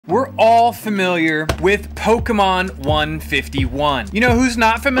We're all familiar with Pokemon 151. You know who's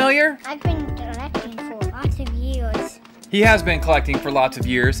not familiar? I've been collecting for lots of years. He has been collecting for lots of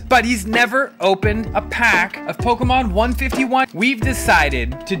years, but he's never opened a pack of Pokemon 151. We've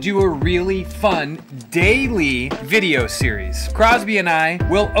decided to do a really fun daily video series. Crosby and I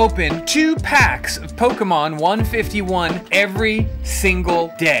will open 2 packs of Pokemon 151 every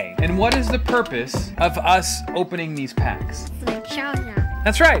single day. And what is the purpose of us opening these packs? For the Charizard.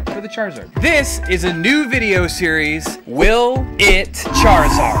 That's right, for the Charizard. This is a new video series, Will It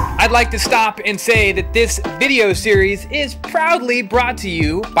Charizard? I'd like to stop and say that this video series is proudly brought to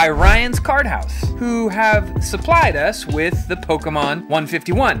you by Ryan's Card House, who have supplied us with the Pokemon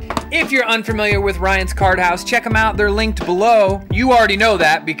 151. If you're unfamiliar with Ryan's Card House, check them out. They're linked below. You already know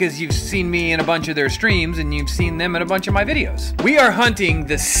that because you've seen me in a bunch of their streams and you've seen them in a bunch of my videos. We are hunting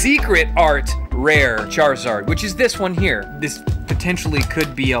the secret art rare Charizard, which is this one here. This potentially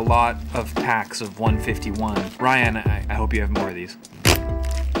could be a lot of packs of 151. Ryan, I hope you have more of these.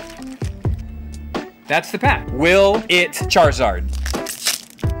 That's the pack. Will It Charizard?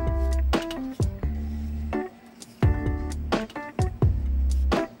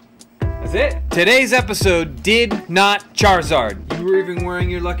 That's it. Today's episode did not Charizard. You were even wearing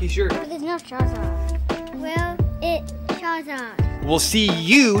your lucky shirt. But there's no Charizard. Will it Charizard? We'll see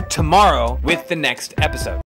you tomorrow with the next episode.